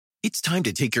It's time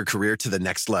to take your career to the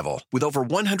next level. With over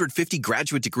 150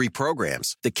 graduate degree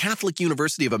programs, the Catholic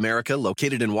University of America,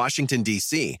 located in Washington,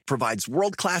 D.C., provides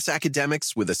world-class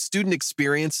academics with a student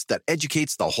experience that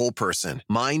educates the whole person,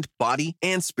 mind, body,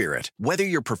 and spirit. Whether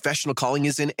your professional calling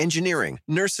is in engineering,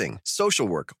 nursing, social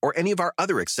work, or any of our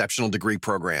other exceptional degree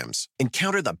programs,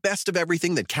 encounter the best of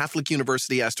everything that Catholic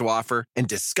University has to offer and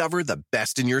discover the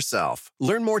best in yourself.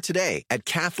 Learn more today at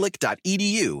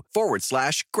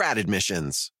catholic.edu/grad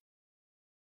admissions.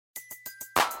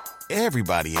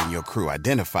 Everybody in your crew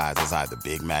identifies as either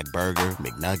Big Mac Burger,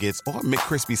 McNuggets, or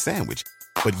McCrispy Sandwich.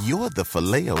 But you're the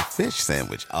Filet-O-Fish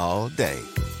Sandwich all day.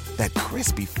 That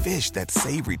crispy fish, that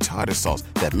savory tartar sauce,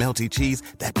 that melty cheese,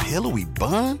 that pillowy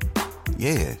bun.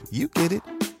 Yeah, you get it.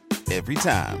 Every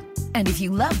time. And if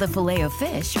you love the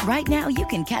Filet-O-Fish, right now you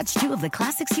can catch two of the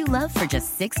classics you love for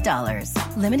just $6.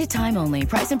 Limited time only.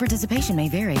 Price and participation may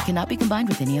vary. Cannot be combined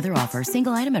with any other offer.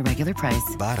 Single item at regular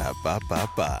price.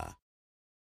 Ba-da-ba-ba-ba.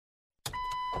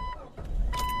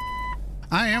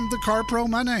 I am the Car Pro.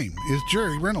 My name is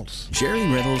Jerry Reynolds. Jerry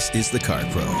Reynolds is the Car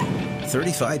Pro.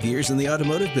 35 years in the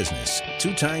automotive business.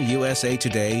 2-time USA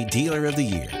Today Dealer of the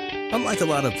Year. Unlike a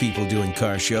lot of people doing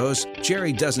car shows,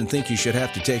 Jerry doesn't think you should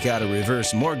have to take out a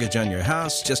reverse mortgage on your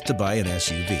house just to buy an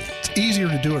SUV. It's easier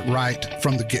to do it right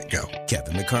from the get-go.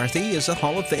 Kevin McCarthy is a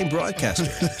Hall of Fame broadcaster.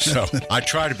 So I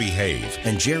try to behave.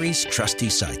 And Jerry's trusty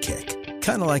sidekick.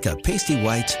 Kind of like a pasty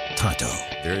white Tonto.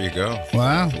 There you go.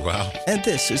 Wow. And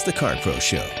this is the Car Pro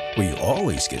Show, where you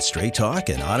always get straight talk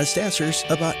and honest answers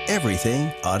about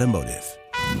everything automotive.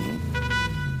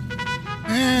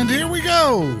 And here we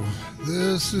go.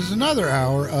 This is another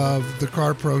hour of the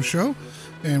Car Pro Show,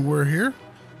 and we're here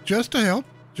just to help,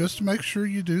 just to make sure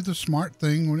you do the smart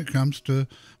thing when it comes to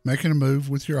making a move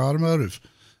with your automotive,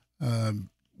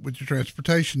 with your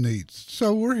transportation needs.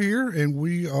 So we're here, and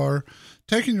we are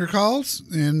taking your calls,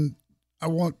 and I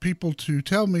want people to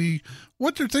tell me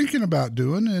what they're thinking about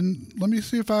doing, and let me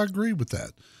see if I agree with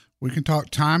that. We can talk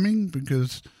timing,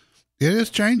 because it is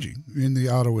changing in the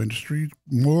auto industry.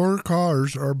 More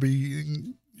cars are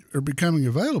becoming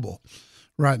available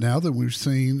right now than we've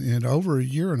seen in over a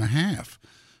year and a half.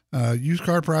 Used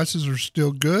car prices are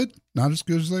still good, not as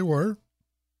good as they were,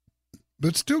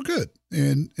 but still good.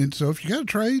 And so if you got a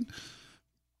trade,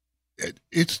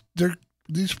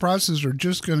 these prices are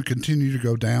just going to continue to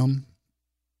go down.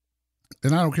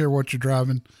 And I don't care what you're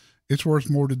driving, it's worth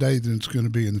more today than it's going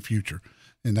to be in the future.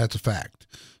 And that's a fact.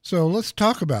 So let's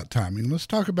talk about timing. Let's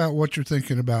talk about what you're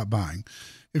thinking about buying.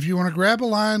 If you want to grab a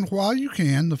line while you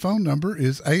can, the phone number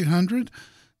is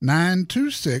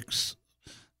 800-926-7777.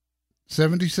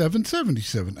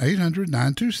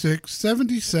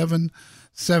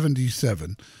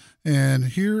 800-926-7777. And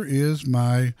here is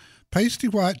my pasty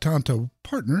white Tonto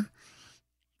partner,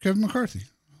 Kevin McCarthy.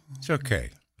 It's okay.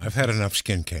 I've had enough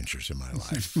skin cancers in my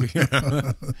life.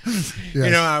 Yes. You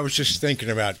know, I was just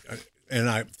thinking about, and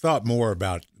I thought more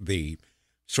about the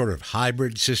sort of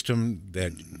hybrid system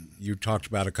that you talked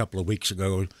about a couple of weeks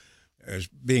ago as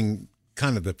being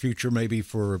kind of the future maybe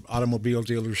for automobile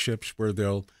dealerships, where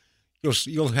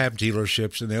you'll have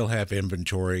dealerships and they'll have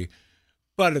inventory,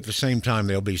 but at the same time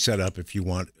they'll be set up if you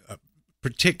want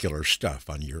particular stuff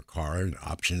on your car and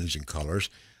options and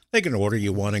colors. They can order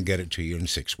you one and get it to you in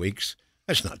 6 weeks.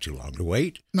 That's not too long to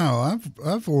wait. No,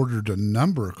 I've ordered a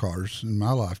number of cars in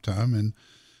my lifetime, and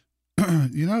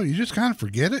you know, you just kind of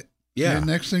forget it. Yeah. And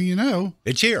next thing you know,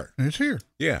 it's here. It's here.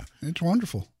 Yeah. It's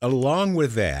wonderful. Along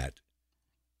with that,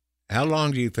 how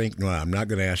long do you think, no, I'm not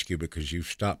going to ask you because you've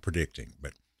stopped predicting,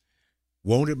 but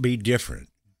won't it be different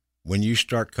when you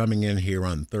start coming in here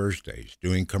on Thursdays,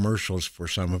 doing commercials for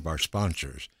some of our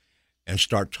sponsors, and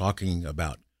start talking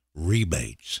about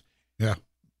rebates? Yeah.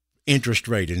 Interest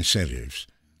rate incentives,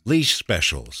 lease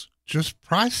specials. Just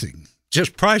pricing.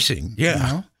 Yeah.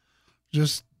 You know?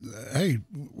 Just, hey,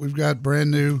 we've got brand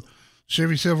new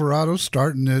Chevy Silverados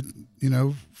starting at,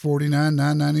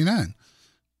 $49,999.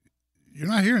 You're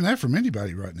not hearing that from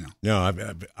anybody right now. No,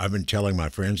 I've been telling my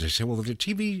friends, they say, well,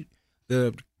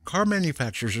 the car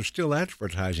manufacturers are still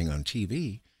advertising on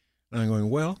TV. And I'm going,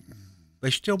 well,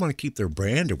 they still want to keep their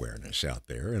brand awareness out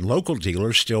there. And local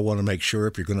dealers still want to make sure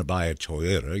if you're going to buy a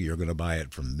Toyota, you're going to buy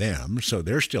it from them. So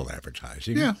they're still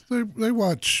advertising. Yeah, they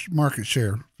watch market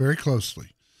share very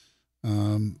closely.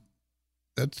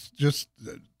 That's just,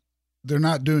 they're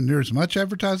not doing near as much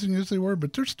advertising as they were,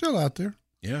 but they're still out there.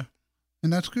 Yeah.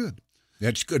 And that's good.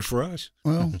 That's good for us.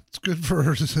 Well, it's good for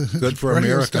radio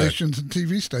America. Stations and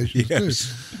TV stations,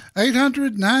 yes. too.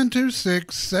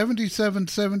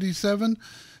 800-926-7777.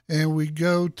 And we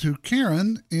go to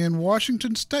Karen in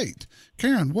Washington State.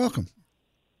 Karen, welcome.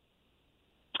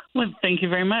 Well, thank you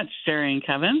very much, Jerry and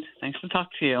Kevin. Thanks to talk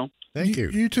to you. Thank you.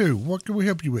 You too. What can we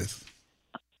help you with?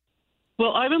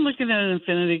 Well, I've been looking at an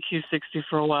Infiniti Q60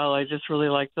 for a while. I just really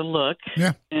like the look.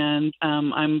 Yeah. And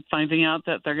I'm finding out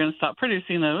that they're going to stop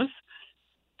producing those.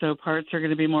 So parts are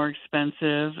going to be more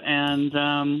expensive,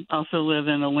 and also live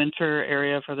in a winter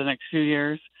area for the next few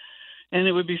years. And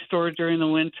it would be stored during the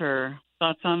winter.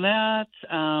 Thoughts on that?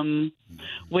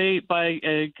 Wait, buy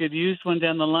a good used one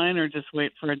down the line, or just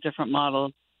wait for a different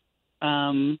model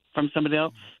from somebody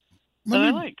else that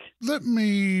I like? Let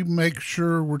me make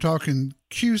sure we're talking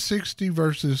Q60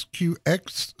 versus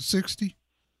QX60.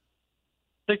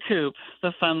 The coupe,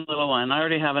 the fun little one. I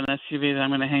already have an SUV that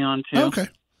I'm going to hang on to. Okay.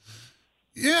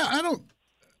 Yeah,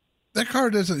 that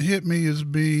car doesn't hit me as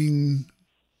being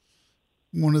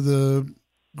one of the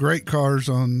great cars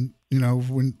on,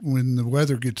 when the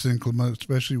weather gets inclement,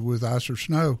 especially with ice or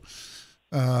snow.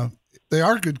 They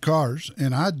are good cars,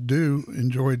 and I do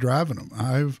enjoy driving them.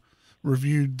 I've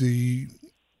reviewed the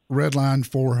Redline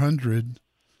 400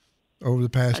 over the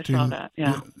past 10 years.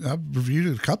 Yeah. I've reviewed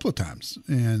it a couple of times,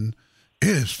 and it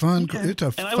is fun. Okay. It's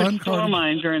a fun car. I would store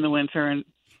mine during the winter, and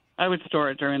I would store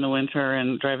it during the winter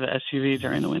and drive the SUV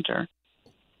during the winter.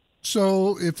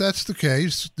 So if that's the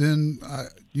case, then,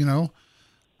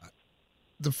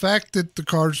 the fact that the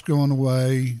car's going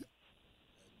away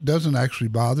doesn't actually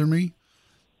bother me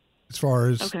as far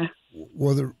as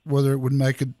whether it would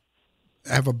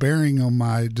have a bearing on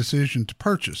my decision to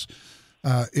purchase.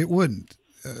 It wouldn't.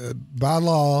 By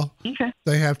law,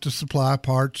 they have to supply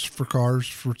parts for cars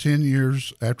for 10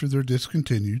 years after they're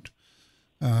discontinued.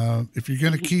 If you're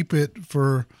going to keep it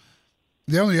the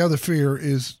only other fear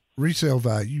is resale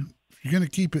value. If you're going to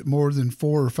keep it more than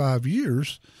 4 or 5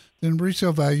 years, then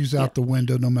resale value's out the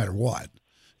window no matter what.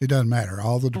 It doesn't matter.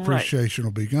 All the depreciation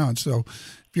will be gone. So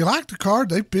if you like the car,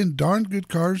 they've been darn good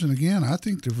cars. And again, I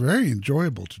think they're very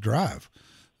enjoyable to drive.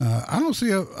 I don't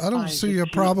see a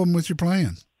problem with your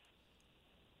plan.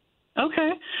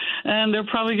 Okay. And they're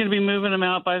probably going to be moving them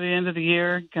out by the end of the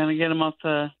year, kind of get them out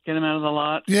of the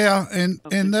lot. Yeah. And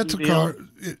that's a car.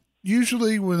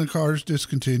 Usually when a car is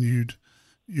discontinued,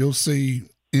 you'll see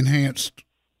enhanced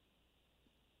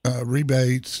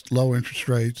rebates, low interest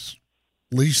rates,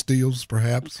 lease deals,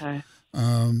 perhaps. Okay.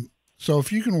 So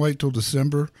if you can wait till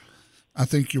December, I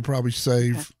think you'll probably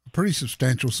save a pretty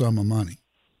substantial sum of money.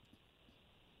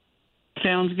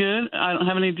 Sounds good. I don't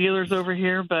have any dealers over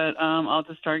here, but I'll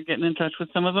just start getting in touch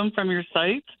with some of them from your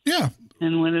site. Yeah.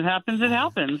 And when it happens, it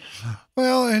happens.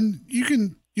 Well, and you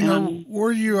can,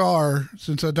 where you are,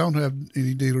 since I don't have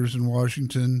any dealers in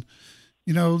Washington,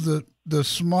 the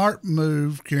smart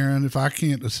move, Karen, if I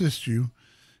can't assist you,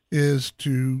 is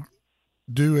to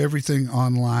do everything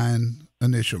online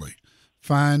initially.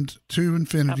 Find 2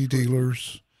 Infiniti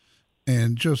dealers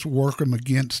and just work them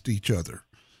against each other.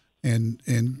 And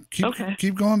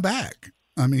keep going back.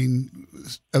 I mean,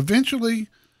 eventually,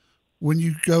 when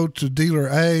you go to dealer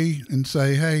A and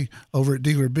say, "Hey, over at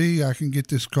dealer B, I can get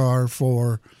this car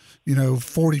for,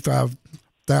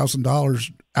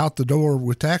 $45,000 out the door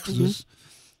with taxes,"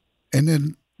 and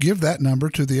then give that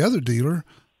number to the other dealer.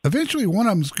 Eventually, one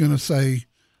of them's going to say,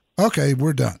 "Okay,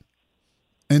 we're done,"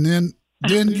 and then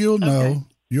you'll know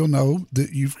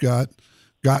that you've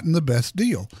gotten the best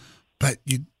deal, but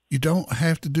you don't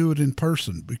have to do it in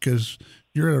person because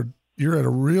you're at a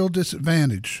real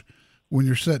disadvantage when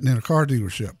you're sitting in a car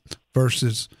dealership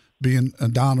versus being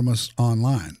anonymous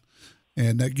online.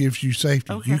 And that gives you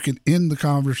safety. Okay. You can end the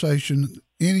conversation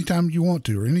anytime you want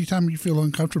to or anytime you feel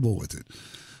uncomfortable with it.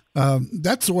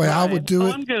 That's the way I would do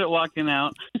it. I'm good at walking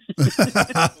out.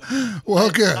 Well,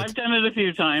 good. I've done it a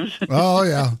few times. Oh,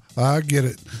 yeah. I get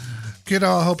it. Kiddo,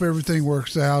 I hope everything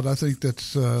works out. I think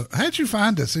that's how'd you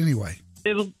find us anyway?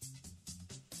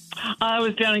 I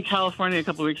was down in California a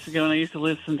couple of weeks ago, and I used to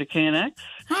listen to KNX.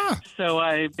 So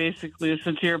I basically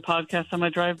listened to your podcast on my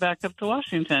drive back up to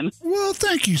Washington. Well,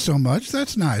 thank you so much.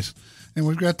 That's nice. And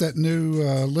we've got that new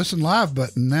Listen Live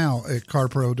button now at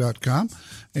carpro.com,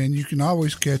 and you can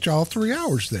always catch all 3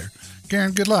 hours there.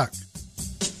 Karen, good luck.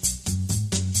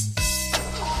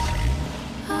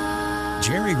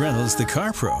 Jerry Reynolds, the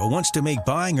Car Pro, wants to make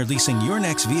buying or leasing your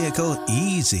next vehicle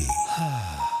easy.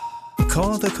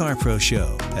 Call the Car Pro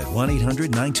Show at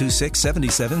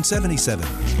 1-800-926-7777.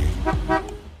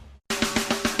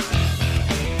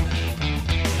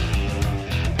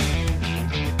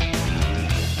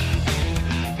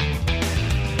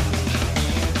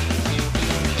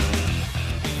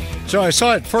 So I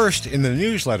saw it first in the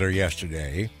newsletter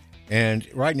yesterday, and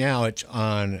right now it's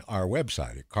on our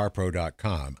website at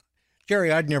carpro.com. Jerry,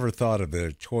 I'd never thought of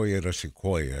the Toyota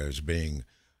Sequoia as being,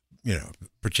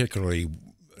 particularly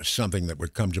something that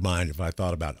would come to mind if I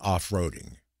thought about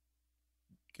off-roading.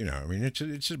 You know, I mean,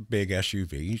 it's a big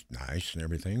SUV, nice and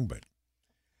everything, but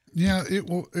yeah,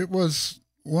 it was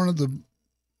one of the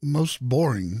most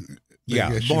boring.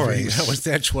 Boring. SUVs.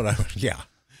 That's what I. Yeah.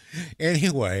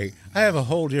 Anyway, I have a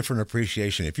whole different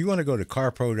appreciation. If you want to go to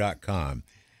carpro.com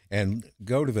and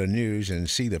go to the news and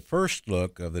see the first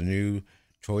look of the new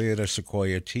Toyota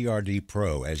Sequoia TRD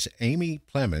Pro, as Amy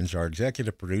Plemons, our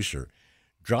executive producer,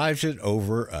 drives it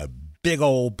over a big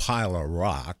old pile of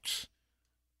rocks,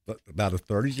 about a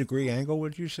 30-degree angle,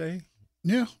 would you say?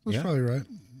 Yeah, that's probably right.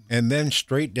 And then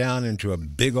straight down into a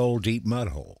big old deep mud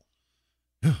hole.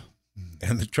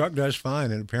 And the truck does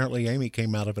fine, and apparently Amy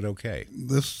came out of it okay.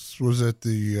 This was at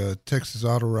the Texas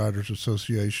Auto Riders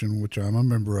Association, which I'm a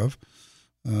member of,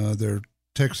 their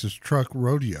Texas Truck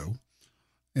Rodeo,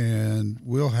 and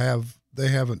they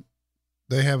haven't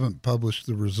published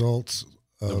the results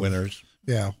of the winners.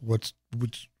 Yeah, what's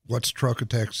Truck of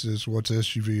Texas, what's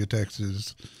SUV of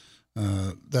Texas,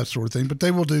 that sort of thing. But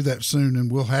they will do that soon,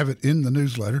 and we'll have it in the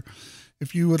newsletter.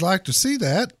 If you would like to see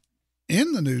that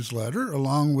in the newsletter,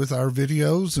 along with our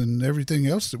videos and everything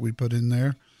else that we put in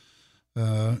there,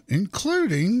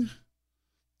 including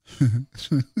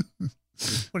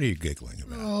what are you giggling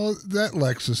about? Oh, that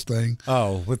Lexus thing.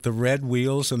 Oh, with the red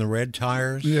wheels and the red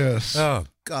tires? Yes. Oh,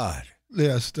 God.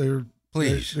 Yes, they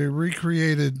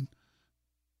recreated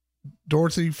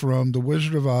Dorothy from The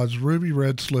Wizard of Oz ruby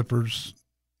red slippers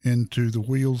into the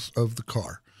wheels of the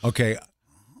car. Okay,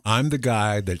 I'm the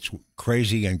guy that's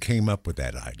crazy and came up with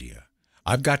that idea.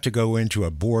 I've got to go into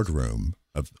a boardroom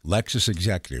of Lexus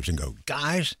executives and go,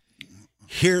 guys,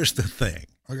 here's the thing.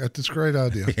 I got this great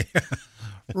idea.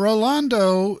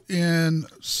 Rolando in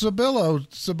Cibolo,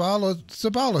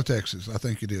 Texas, I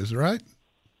think it is, right?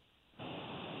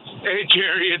 Hey,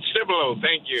 Jerry, it's Cibolo.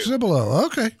 Thank you. Cibolo,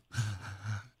 okay.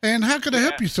 And how can I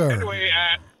help you, sir? Anyway,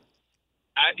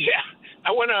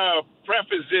 I want to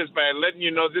preface this by letting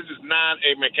you know this is not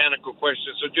a mechanical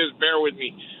question, so just bear with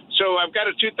me. So I've got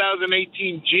a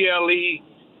 2018 GLE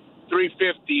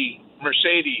 350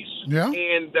 Mercedes. Yeah.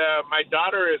 And my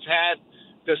daughter has had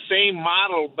the same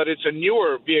model, but it's a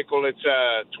newer vehicle. It's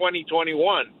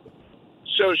 2021.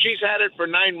 So she's had it for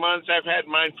 9 months. I've had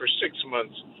mine for 6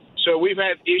 months. So we've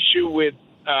had issue with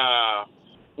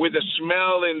the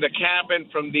smell in the cabin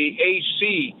from the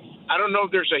AC. I don't know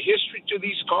if there's a history to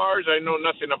these cars. I know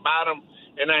nothing about them.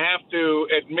 And I have to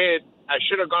admit, I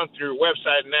should have gone through your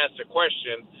website and asked a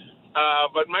question.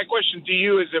 But my question to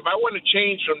you is, if I want to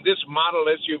change from this model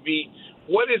SUV,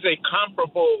 what is a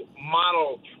comparable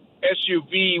model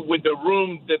SUV with the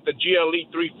room that the GLE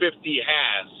 350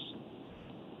 has?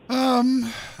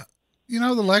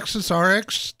 The Lexus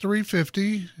RX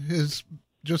 350 has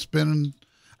just been an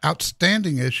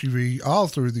outstanding SUV all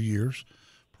through the years.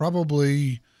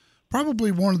 Probably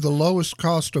one of the lowest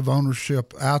cost of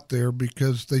ownership out there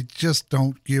because they just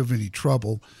don't give any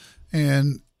trouble.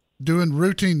 And doing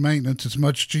routine maintenance is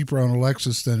much cheaper on a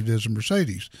Lexus than it is a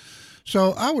Mercedes.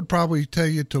 So I would probably tell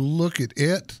you to look at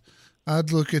it.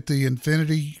 I'd look at the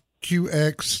Infiniti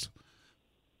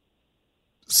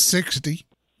QX60.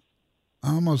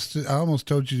 I almost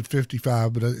told you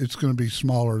 55, but it's going to be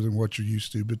smaller than what you're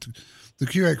used to. But the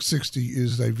QX60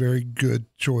 is a very good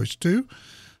choice too.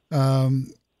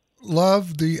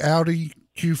 Love the Audi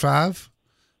Q5.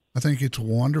 I think it's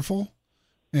wonderful.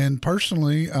 And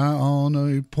personally, I own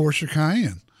a Porsche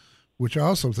Cayenne, which I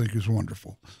also think is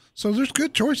wonderful. So there's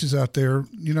good choices out there,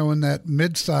 in that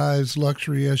mid-size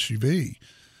luxury SUV.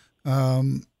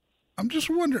 I'm just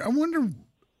wondering, I wonder,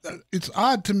 it's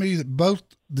odd to me that both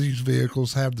these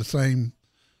vehicles have the same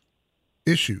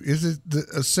issue. Is it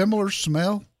a similar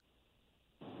smell?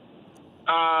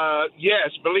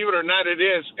 Yes, believe it or not, it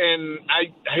is. And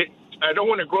I don't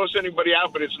want to gross anybody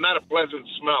out, but it's not a pleasant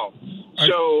smell.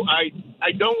 So I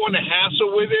don't want to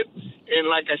hassle with it. And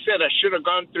like I said, I should have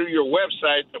gone through your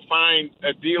website to find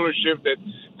a dealership that,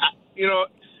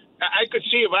 I could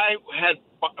see if I had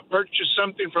purchased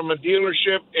something from a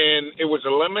dealership and it was a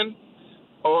lemon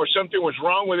or something was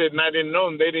wrong with it and I didn't know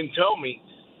and they didn't tell me.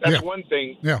 That's one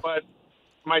thing. Yeah. But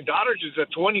my daughter's is a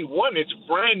 21. It's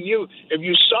brand new. If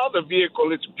you saw the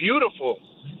vehicle, it's beautiful.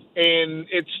 And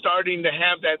it's starting to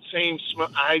have that same smell.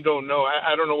 I don't know.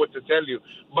 I don't know what to tell you.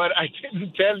 But I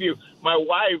didn't tell you, my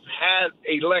wife had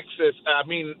a Lexus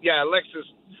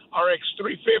RX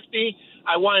 350.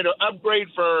 I wanted to upgrade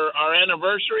for our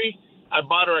anniversary. I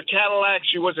bought her a Cadillac.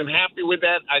 She wasn't happy with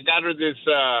that. I got her this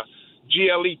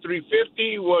GLE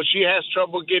 350. Well, she has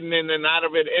trouble getting in and out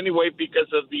of it anyway because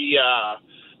of the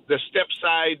step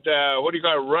side, what do you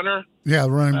call it, runner? Yeah,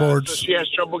 running boards. So she has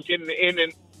trouble getting in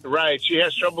and Right. She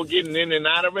has trouble getting in and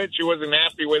out of it. She wasn't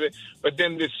happy with it. But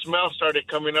then this smell started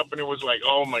coming up, and it was like,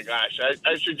 oh, my gosh,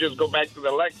 I should just go back to the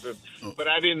Lexus. But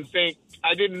I didn't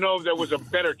know if there was a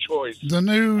better choice. The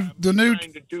new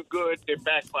Trying to do good, it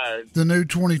backfired. The new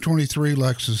 2023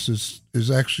 Lexus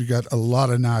is actually got a lot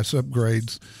of nice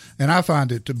upgrades, and I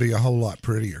find it to be a whole lot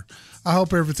prettier. I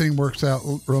hope everything works out,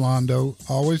 Rolando.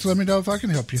 Always let me know if I can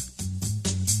help you.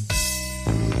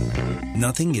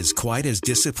 Nothing is quite as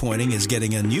disappointing as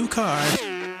getting a new car,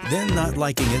 then not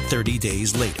liking it 30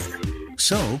 days later.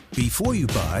 So, before you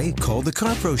buy, call the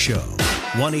CarPro Show.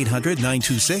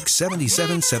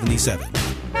 1-800-926-7777.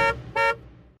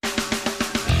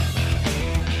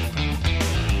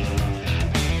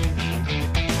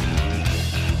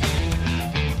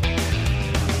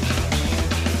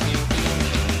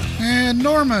 And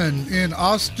Norman in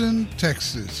Austin,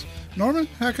 Texas. Norman,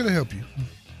 how can I help you?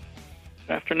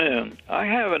 Afternoon. I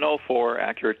have an 04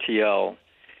 Acura TL,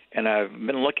 and I've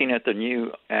been looking at the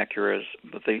new Acuras,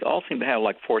 but they all seem to have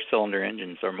like four-cylinder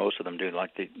engines, or most of them do,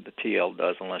 like the TL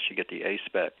does, unless you get the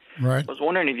A-Spec. Right. I was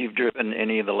wondering if you've driven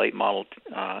any of the late model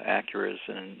Acuras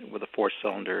and with a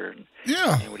four-cylinder.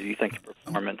 Yeah. And what do you think the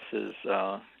performance is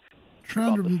about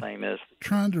Trying the same as?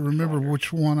 to remember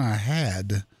which one I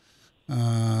had.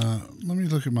 Let me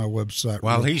look at my website.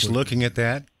 While real he's quick. looking at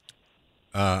that,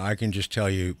 I can just tell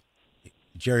you,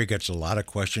 Jerry gets a lot of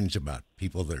questions about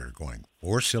people that are going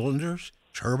 4 cylinders,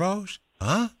 turbos,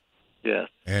 huh? Yes.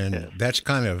 And that's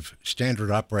kind of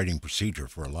standard operating procedure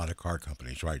for a lot of car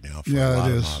companies right now for Yeah, a lot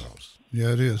it of is. models. Yeah,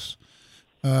 it is.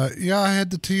 I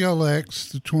had the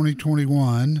TLX, the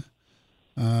 2021.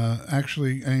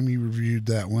 Actually, Amy reviewed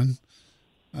that one.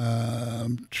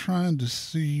 I'm trying to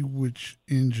see which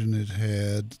engine it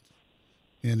had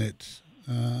in it.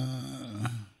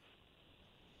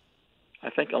 I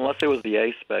think unless it was the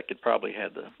A-Spec, it probably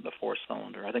had the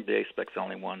four-cylinder. I think the A-Spec's the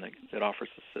only one that offers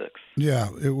the 6. Yeah,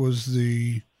 it was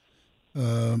the,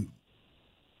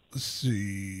 let's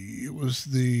see, it was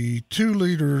the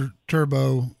 2-liter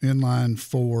turbo inline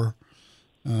 4,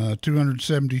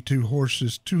 272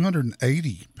 horses,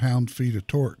 280 pound-feet of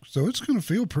torque. So it's going to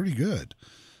feel pretty good.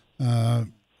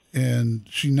 And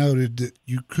she noted that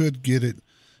you could get it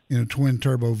in a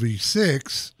twin-turbo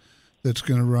V6 that's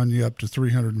going to run you up to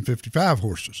 355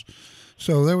 horses.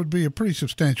 So that would be a pretty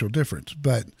substantial difference.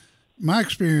 But my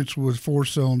experience with 4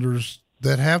 cylinders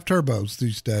that have turbos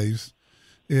these days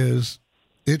is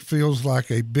it feels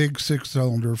like a big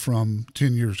 6-cylinder from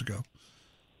 10 years ago.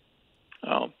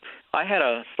 Oh, I had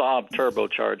a Saab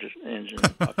turbocharged engine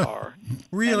car.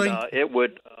 Really? And, it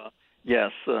would,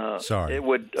 yes. Sorry. It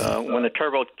would, when the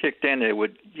turbo kicked in, it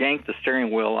would yank the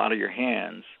steering wheel out of your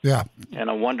hands. Yeah. And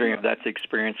I'm wondering if that's the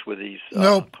experience with these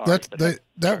No, cars.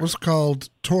 that was called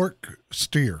torque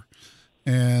steer.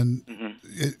 And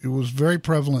it was very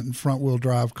prevalent in front-wheel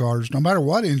drive cars, no matter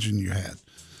what engine you had.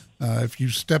 If you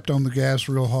stepped on the gas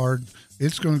real hard,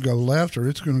 it's going to go left or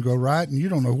it's going to go right, and you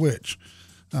don't know which.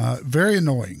 Very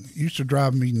annoying. Used to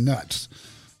drive me nuts.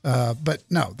 But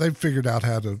no, they've figured out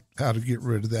how to get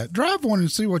rid of that. Drive one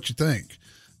and see what you think.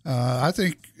 I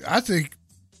think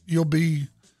you'll be,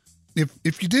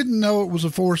 if you didn't know it was a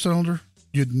 4-cylinder,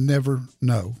 you'd never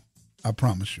know. I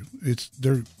promise you.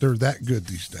 They're that good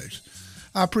these days.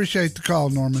 I appreciate the call,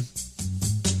 Norman.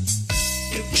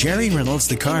 Jerry Reynolds,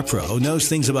 the Car Pro, knows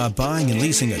things about buying and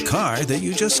leasing a car that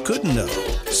you just couldn't know.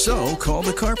 So call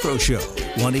the Car Pro Show.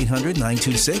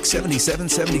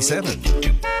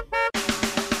 1-800-926-7777.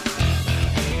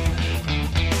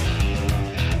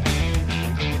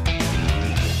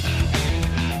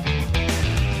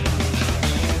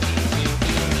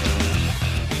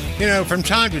 You know, from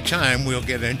time to time, we'll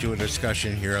get into a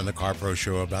discussion here on the Car Pro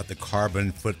Show about the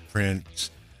carbon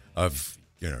footprints of,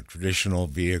 traditional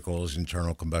vehicles,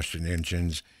 internal combustion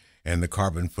engines, and the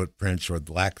carbon footprints or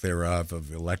lack thereof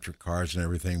of electric cars and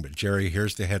everything. But, Jerry,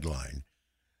 here's the headline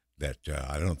that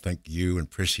I don't think you and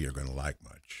Prissy are going to like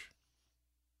much.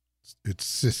 It's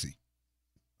sissy.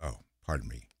 Oh, pardon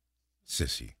me.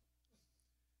 Sissy.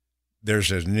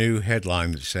 There's a new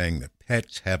headline that's saying that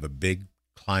pets have a big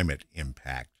climate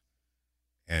impact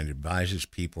and advises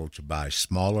people to buy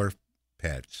smaller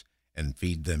pets and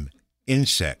feed them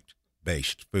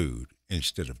insect-based food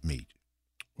instead of meat.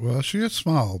 Well, she is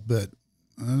small, but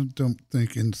I don't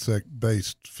think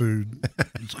insect-based food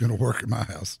is going to work in my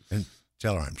house. And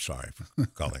tell her I'm sorry for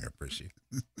calling her Prissy,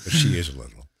 but she is a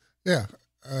little. Yeah.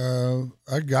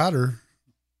 I got her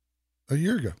a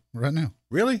year ago, right now.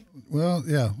 Really? Well,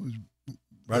 yeah.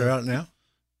 Right about now?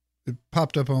 It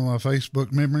popped up on my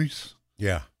Facebook memories.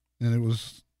 Yeah. And it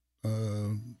was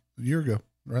a year ago,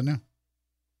 right now.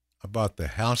 I bought the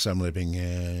house I'm living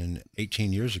in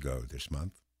 18 years ago this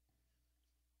month.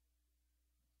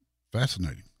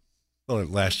 Fascinating. Well, it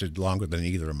lasted longer than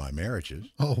either of my marriages.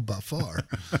 Oh, by far.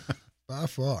 By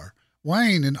far.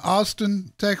 Wayne in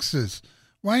Austin, Texas.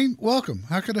 Wayne, welcome.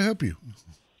 How can I help you?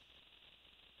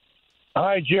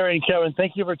 Hi, Jerry and Kevin.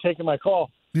 Thank you for taking my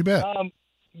call. You bet.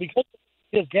 Because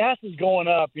gas is going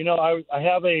up, I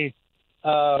have a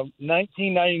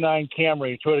 1999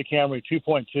 Camry, Toyota Camry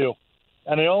 2.2,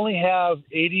 and I only have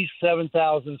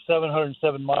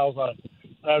 87,707 miles on it.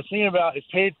 And I was thinking about it's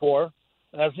paid for,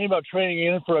 and I was thinking about trading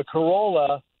in for a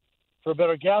Corolla for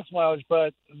better gas mileage,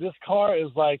 but this car is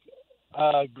like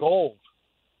gold.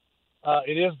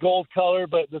 It is gold color,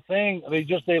 but the thing,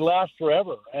 they last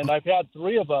forever. And I've had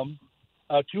 3 of them,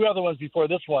 2 other ones before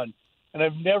this one, and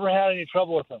I've never had any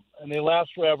trouble with them. And they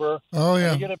last forever. Oh,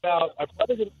 yeah. I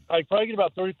probably get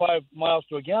about 35 miles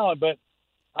to a gallon, but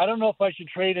I don't know if I should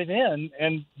trade it in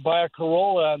and buy a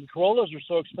Corolla. And Corollas are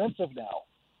so expensive now.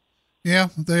 Yeah,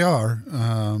 they are.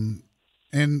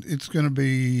 And it's going to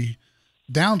be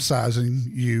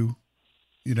downsizing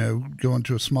going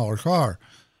to a smaller car.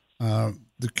 The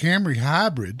Camry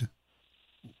Hybrid,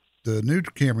 the new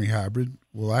Camry Hybrid,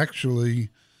 will actually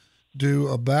do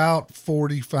about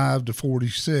 45 to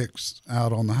 46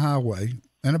 out on the highway,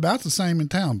 and about the same in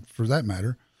town for that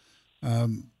matter.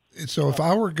 So if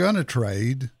I were going to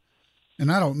trade,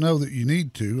 and I don't know that you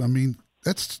need to, I mean,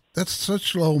 that's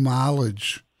such low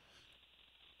mileage.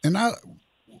 And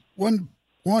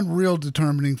one real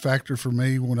determining factor for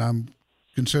me when I'm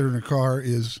considering a car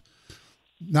is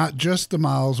not just the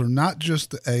miles or not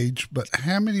just the age, but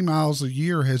how many miles a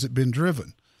year has it been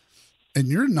driven? And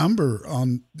your number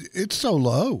it's so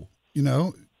low,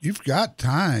 you've got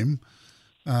time.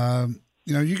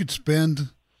 You could spend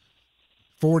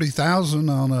 $40,000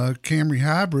 on a Camry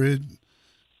Hybrid,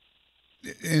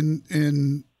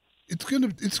 and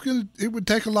it would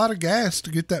take a lot of gas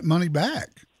to get that money back,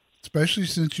 especially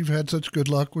since you've had such good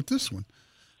luck with this one.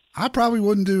 I probably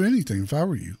wouldn't do anything if I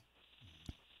were you.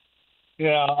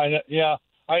 Yeah,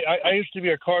 I used to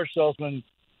be a car salesman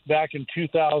back in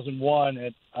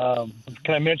 2001. Can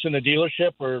I mention the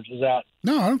dealership, or is that?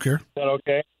 No, I don't care. Is that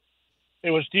okay?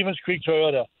 It was Stevens Creek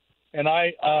Toyota, and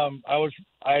I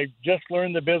just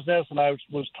learned the business, and I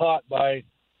was taught by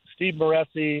Steve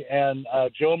Moresi and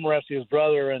Joe Moresi, his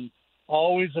brother, and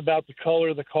always about the color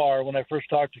of the car when I first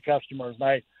talked to customers.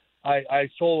 And I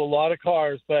sold a lot of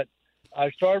cars, but I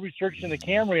started researching the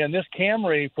Camry, and this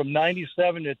Camry from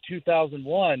 97 to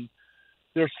 2001,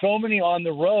 there's so many on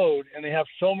the road, and they have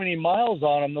so many miles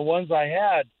on them. The ones I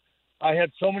had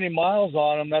so many miles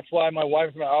on them. That's why my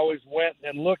wife and I always went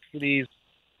and looked for these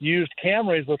used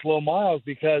Camrys with low miles,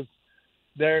 because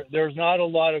there's not a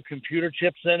lot of computer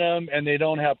chips in them, and they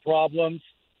don't have problems,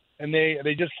 and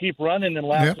they just keep running and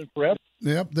lasting forever.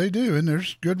 Yep, they do, and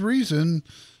there's good reason.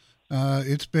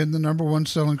 It's been the number 1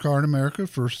 selling car in America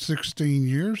for 16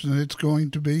 years, and it's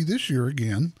going to be this year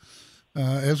again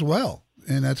as well.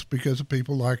 And that's because of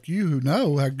people like you who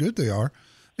know how good they are,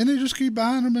 and they just keep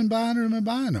buying them and buying them and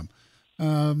buying them.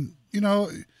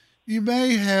 You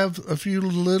may have a few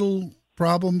little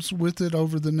problems with it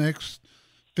over the next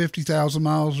 50,000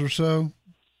 miles or so.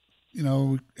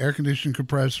 Air conditioning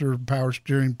compressor, power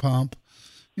steering pump,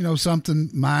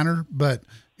 something minor, but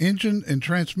engine and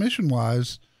transmission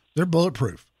wise, they're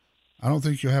bulletproof. I don't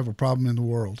think you'll have a problem in the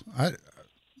world.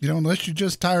 Unless you're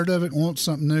just tired of it and want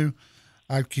something new,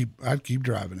 I'd keep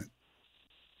driving it.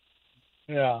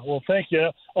 Yeah. Well, thank you.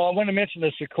 I want to mention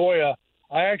the Sequoia.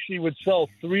 I actually would sell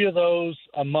 3 of those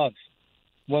a month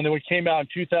when they came out in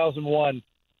 2001.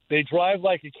 They drive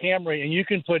like a Camry, and you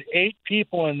can put 8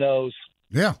 people in those.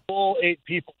 Yeah. Full 8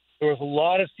 people. There was a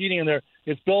lot of seating in there.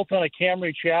 It's built on a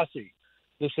Camry chassis,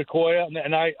 the Sequoia,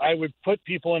 and I would put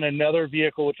people in another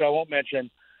vehicle, which I won't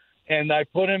mention, and I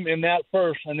put them in that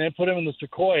first, and then put them in the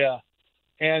Sequoia,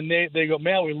 and they go,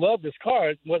 man, we love this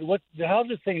car. How does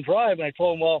this thing drive? And I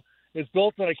told them, well, it's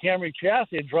built on a Camry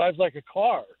chassis. It drives like a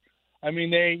car. I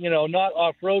mean, they, not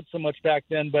off-road so much back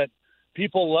then, but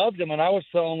people loved them, and I was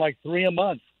selling like 3 a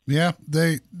month. Yeah,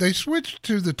 they switched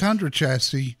to the Tundra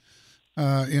chassis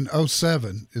in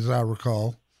 2007, as I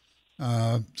recall.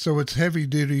 So it's heavy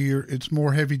duty, it's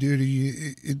more heavy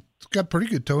duty. It's got pretty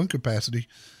good towing capacity.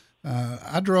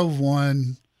 I drove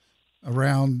one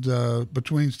around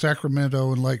between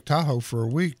Sacramento and Lake Tahoe for a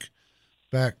week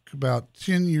back about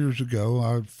 10 years ago.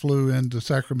 I flew into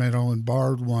Sacramento and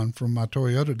borrowed one from my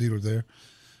Toyota dealer there.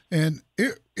 And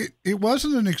it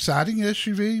wasn't an exciting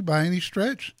SUV by any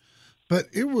stretch, but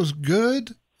it was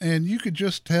good, and you could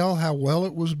just tell how well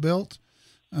it was built.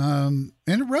 And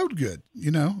it rode good,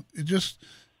 it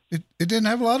didn't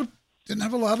have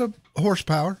a lot of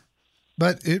horsepower,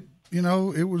 but it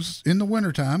it was in the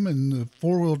wintertime, and the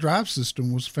four-wheel drive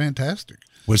system was fantastic.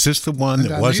 Was this the one And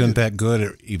that I wasn't needed- that good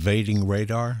at evading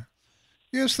radar?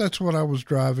 Yes, that's what I was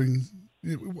driving.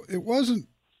 It wasn't.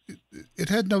 It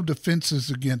had no defenses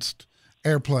against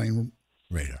airplane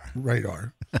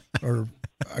radar, or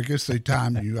I guess they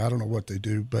time you. I don't know what they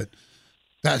do, but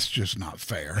that's just not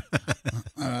fair.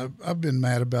 I've been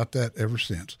mad about that ever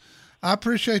since. I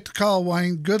appreciate the call,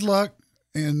 Wayne. Good luck,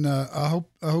 and I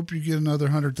hope you get another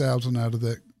 100,000 out of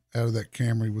that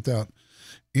Camry without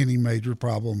any major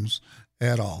problems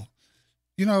at all.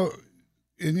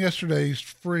 In yesterday's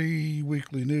free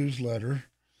weekly newsletter,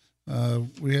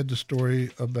 we had the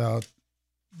story about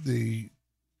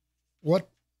what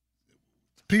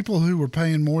people who were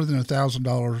paying more than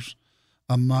 $1,000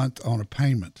 a month on a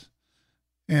payment.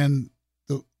 And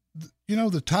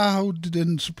the Tahoe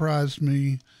didn't surprise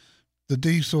me, the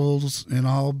diesels and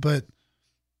all, but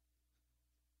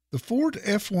the Ford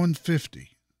F-150,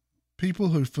 people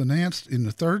who financed in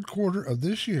the third quarter of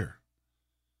this year,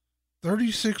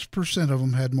 36% of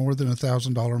them had more than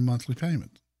 $1,000 monthly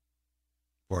payment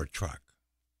For a truck.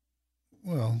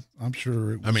 Well, I'm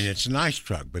sure it was. I mean, it's a nice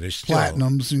truck, but it's still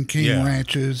Platinums and King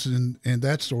Ranches and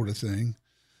that sort of thing.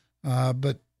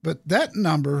 But that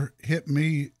number hit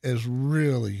me as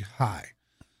really high.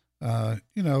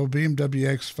 BMW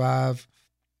X5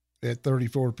 at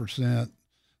 34%.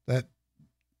 That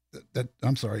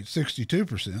I'm sorry,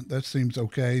 62%. That seems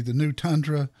okay. The new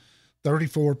Tundra,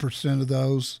 34% of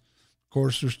those. Of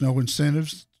course, there's no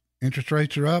incentives. Interest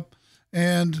rates are up,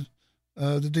 and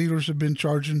the dealers have been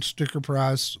charging sticker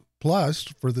price plus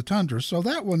for the Tundra, so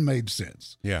that one made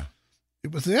sense. Yeah.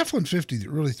 It was the F-150 that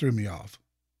really threw me off.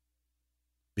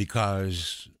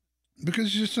 Because you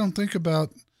just don't think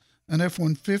about an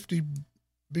F-150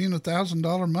 being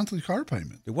 $1,000 monthly car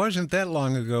payment. it wasn't that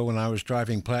long ago when I was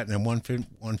driving Platinum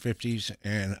 150s,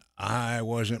 and I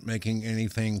wasn't making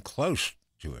anything close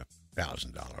to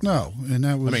 $1,000. No, and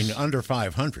that was... I mean, under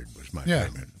 500 was my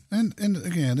payment. And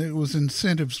again, it was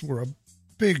incentives were a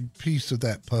big piece of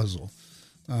that puzzle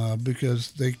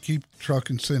because they keep truck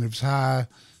incentives high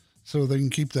so they can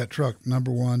keep that truck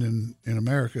number one in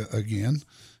America again,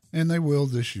 and they will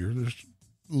this year. There's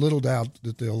little doubt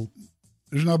that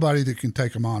there's nobody that can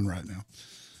take them on right now.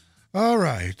 All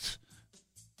right.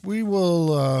 We will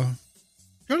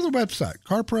go to the website,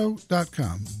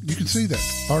 carpro.com. You can see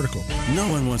that article. No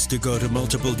one wants to go to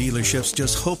multiple dealerships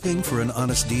just hoping for an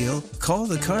honest deal. Call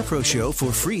the CarPro Show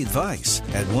for free advice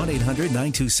at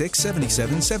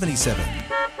 1-800-926-7777.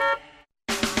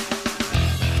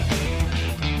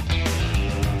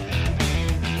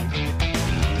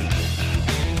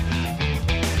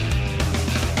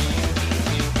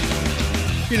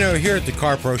 Here at the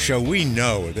CarPro Show, we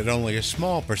know that only a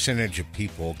small percentage of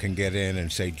people can get in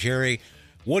and say, Jerry,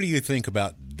 what do you think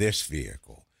about this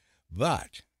vehicle?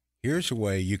 But here's a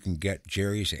way you can get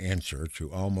Jerry's answer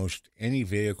to almost any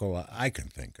vehicle I can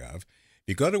think of. If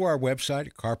you go to our website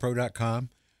at carpro.com,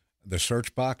 the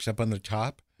search box up on the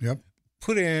top,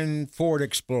 put in Ford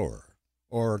Explorer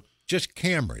or just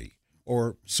Camry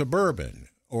or Suburban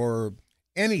or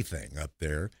anything up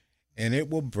there, and it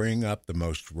will bring up the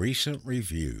most recent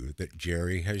review that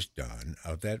Jerry has done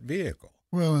of that vehicle.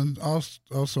 Well, and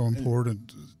also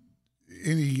important,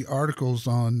 any articles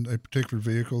on a particular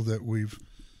vehicle that we've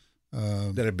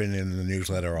that have been in the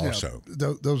newsletter also.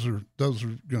 Those are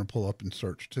going to pull up in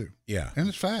search too. Yeah, and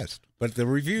it's fast. But the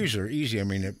reviews are easy. I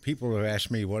mean, people have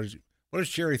asked me, what does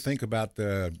Jerry think about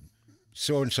the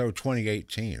so and so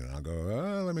 2018? And I'll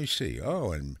go, let me see.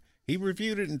 Oh, and he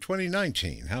reviewed it in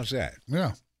 2019. How's that?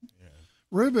 Yeah.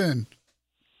 Ruben,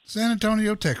 San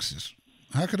Antonio, Texas.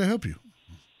 How could I help you?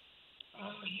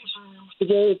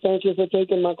 Jerry, thank you for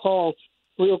taking my call.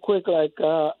 Real quick,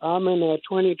 I'm in a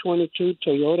 2022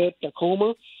 Toyota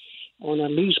Tacoma on a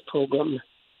lease program,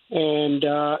 and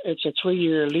it's a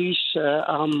 3-year lease.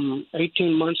 I'm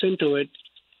 18 months into it.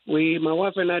 My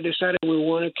wife and I decided we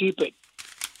want to keep it.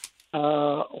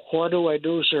 What do I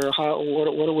do, sir? What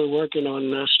are we working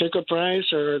on? Sticker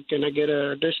price, or can I get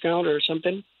a discount or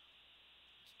something?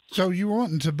 So you're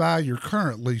wanting to buy your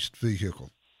current leased vehicle?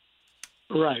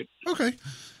 Right. Okay.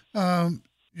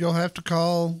 You'll have to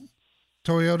call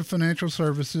Toyota Financial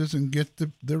Services and get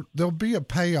there'll be a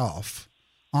payoff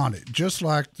on it, just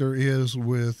like there is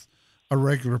with a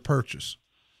regular purchase.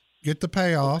 Get the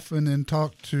payoff and then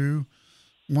talk to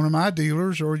one of my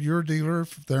dealers or your dealer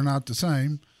if they're not the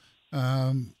same,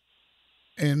 and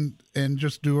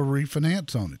just do a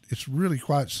refinance on it. It's really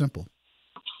quite simple.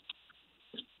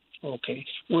 Okay.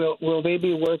 Will they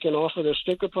be working off of the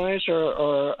sticker price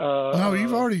or no?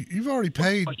 You've already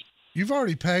paid. You've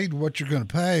already paid what you're going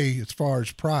to pay as far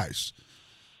as price.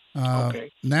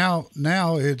 Okay. Now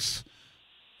it's,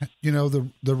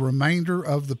 the remainder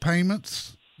of the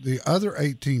payments, the other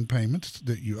 18 payments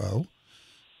that you owe,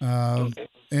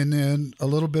 and then a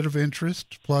little bit of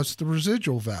interest plus the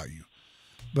residual value.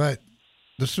 But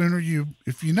the sooner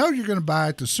if you know you're going to buy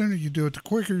it, the sooner you do it, the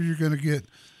quicker you're going to get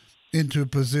into a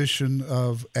position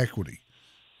of equity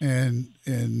and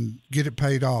get it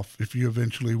paid off if you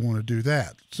eventually want to do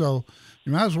that. So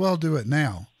you might as well do it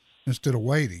now instead of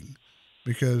waiting,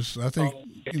 because I think,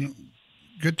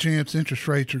 good chance interest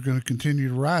rates are going to continue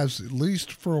to rise at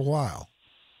least for a while.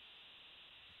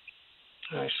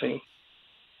 I see.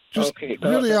 Just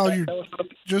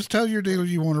just tell your dealer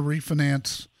you want to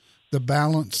refinance the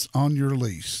balance on your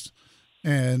lease,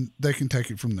 and they can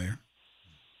take it from there.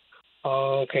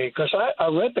 Okay, because I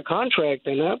read the contract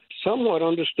and I somewhat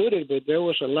understood it, but there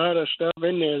was a lot of stuff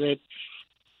in there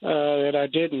that I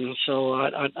didn't, so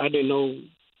I didn't know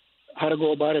how to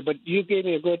go about it. But you gave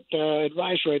me a good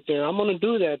advice right there. I'm going to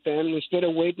do that then. Instead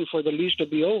of waiting for the lease to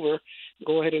be over,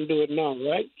 go ahead and do it now,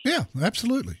 right? Yeah,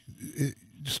 absolutely.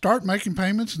 Start making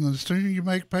payments, and the sooner you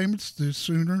make payments, the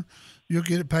sooner you'll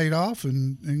get it paid off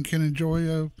and can enjoy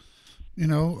a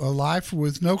life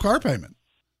with no car payment.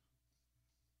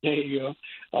 There you go.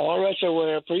 All right, so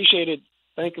I appreciate it.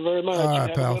 Thank you very much. All right,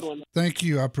 Have pal. a good one. Thank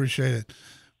you. I appreciate it.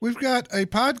 We've got a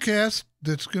podcast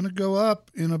that's going to go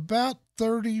up in about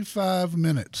 35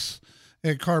 minutes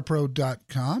at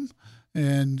carpro.com.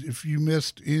 And if you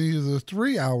missed any of the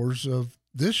 3 hours of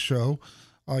this show,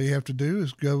 all you have to do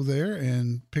is go there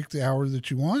and pick the hour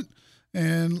that you want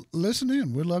and listen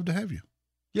in. We'd love to have you.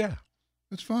 Yeah.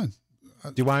 It's fun.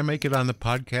 Do I make it on the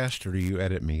podcast, or do you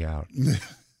edit me out?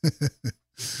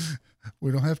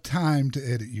 We don't have time to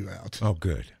edit you out. Oh,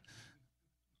 good.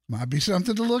 Might be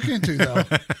something to look into, though.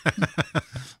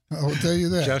 I will tell you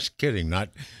that. Just kidding.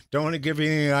 Don't want to give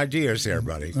you any ideas there,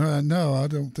 buddy. No, I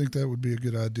don't think that would be a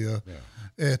good idea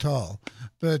at all.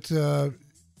 But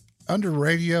under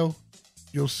radio,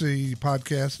 you'll see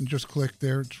podcasts, and just click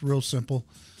there. It's real simple.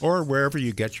 Or wherever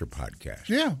you get your podcast.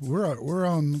 Yeah, we're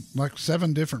on like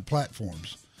 7 different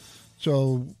platforms.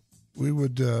 So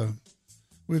we'd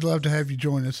love to have you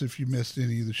join us if you missed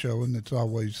any of the show, and it's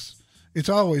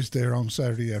always there on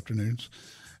Saturday afternoons.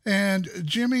 And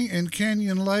Jimmy and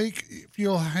Canyon Lake, if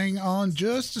you'll hang on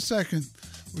just a second,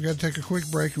 we got to take a quick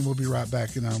break, and we'll be right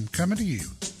back, and I'm coming to you.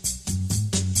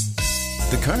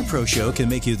 The Car Pro Show can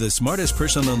make you the smartest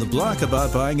person on the block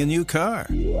about buying a new car.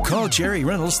 Call Jerry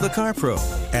Reynolds, the Car Pro,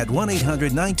 at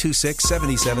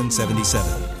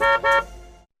 1-800-926-7777.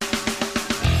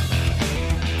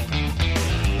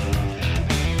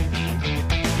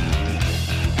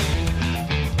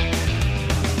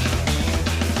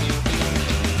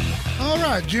 All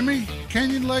right, Jimmy,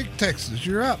 Canyon Lake, Texas,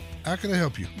 you're up. How can I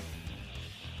help you?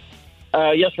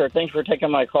 Yes, sir. Thanks for taking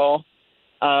my call.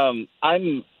 I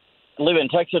live in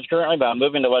Texas currently, but I'm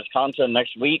moving to Wisconsin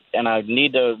next week, and I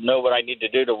need to know what I need to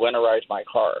do to winterize my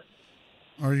car.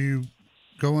 Are you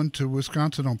going to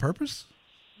Wisconsin on purpose?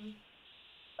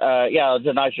 Yeah, it's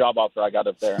a nice job offer I got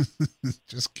up there.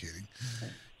 Just kidding.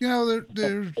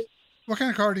 There's what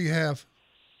kind of car do you have?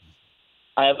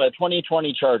 I have a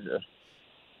 2020 Charger.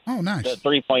 Oh, nice. The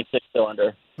 3.6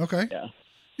 cylinder. Okay. Yeah.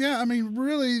 Yeah, I mean,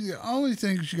 really, the only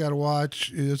things you got to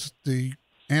watch is the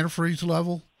antifreeze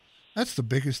level. That's the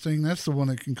biggest thing. That's the one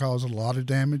that can cause a lot of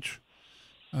damage.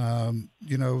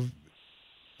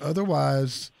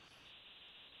 Otherwise,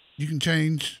 you can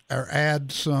change or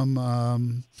add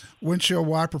some windshield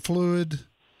wiper fluid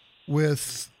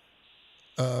with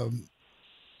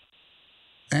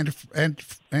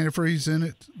antifreeze in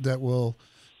it that will,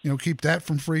 keep that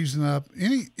from freezing up.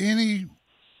 Any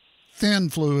thin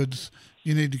fluids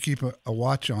you need to keep a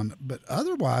watch on, but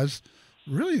otherwise,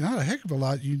 really not a heck of a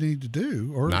lot you need to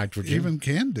do, or nitrogen. Even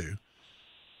can do.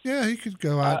 Yeah, he could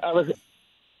go out. I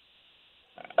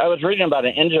was reading about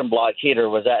an engine block heater.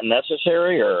 Was that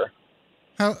necessary, or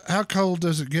how cold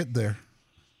does it get there?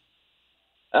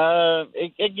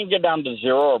 It can get down to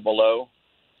 0 or below.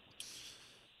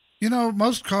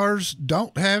 Most cars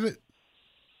don't have it,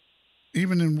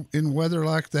 even in weather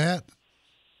like that.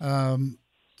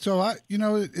 So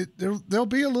there'll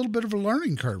be a little bit of a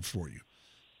learning curve for you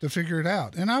to figure it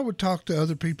out. And I would talk to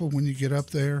other people when you get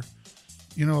up there,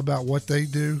 about what they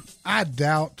do. I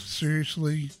doubt,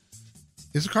 seriously,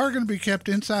 is the car going to be kept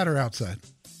inside or outside?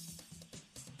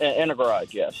 In a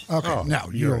garage, yes. Okay,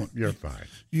 no, you're fine.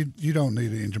 You don't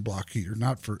need an engine block heater,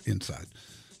 not for inside.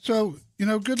 So,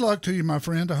 good luck to you, my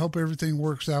friend. I hope everything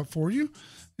works out for you.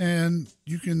 And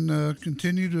you can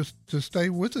continue to stay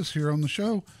with us here on the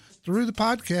show through the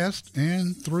podcast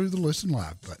and through the Listen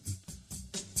Live button.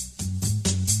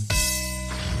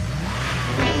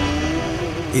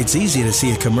 It's easy to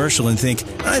see a commercial and think,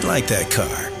 I'd like that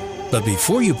car. But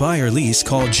before you buy or lease,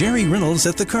 call Jerry Reynolds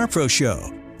at the Car Pro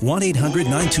Show.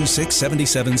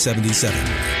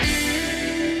 1-800-926-7777.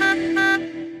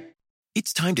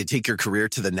 It's time to take your career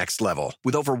to the next level.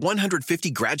 With over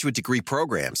 150 graduate degree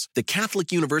programs, the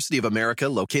Catholic University of America,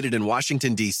 located in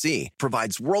Washington, D.C.,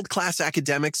 provides world-class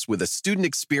academics with a student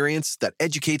experience that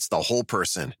educates the whole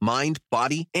person, mind,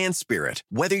 body, and spirit.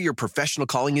 Whether your professional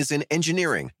calling is in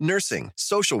engineering, nursing,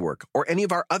 social work, or any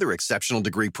of our other exceptional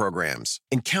degree programs,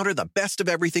 encounter the best of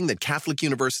everything that Catholic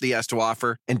University has to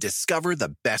offer and discover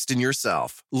the best in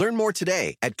yourself. Learn more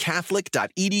today at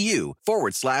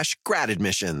catholic.edu/grad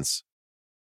admissions.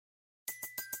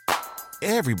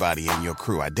 Everybody in your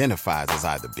crew identifies as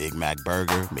either Big Mac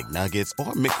Burger, McNuggets,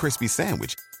 or McCrispy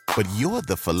Sandwich. But you're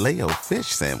the Filet-O-Fish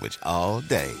Sandwich all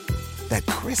day. That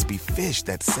crispy fish,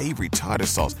 that savory tartar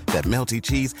sauce, that melty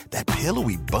cheese, that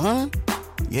pillowy bun.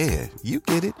 Yeah, you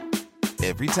get it.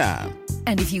 Every time.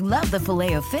 And if you love the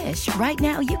Filet-O-Fish, right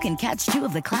now you can catch two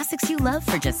of the classics you love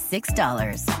for just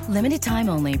 $6. Limited time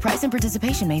only. Price and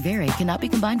participation may vary. Cannot be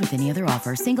combined with any other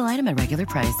offer. Single item at regular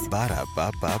price.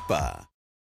 Ba-da-ba-ba-ba.